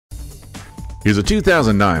Here's a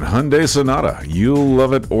 2009 Hyundai Sonata. You'll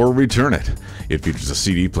love it or return it. It features a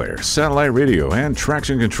CD player, satellite radio, and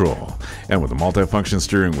traction control. And with a multifunction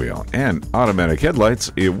steering wheel and automatic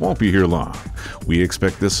headlights, it won't be here long. We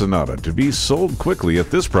expect this Sonata to be sold quickly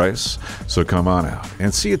at this price, so come on out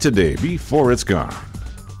and see it today before it's gone.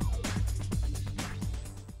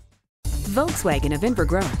 Volkswagen of Inver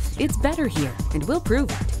Grove. It's better here, and we'll prove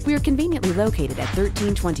it. We are conveniently located at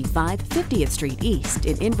 1325 50th Street East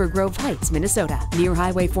in Inver Grove Heights, Minnesota, near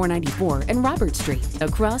Highway 494 and Robert Street,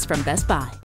 across from Best Buy.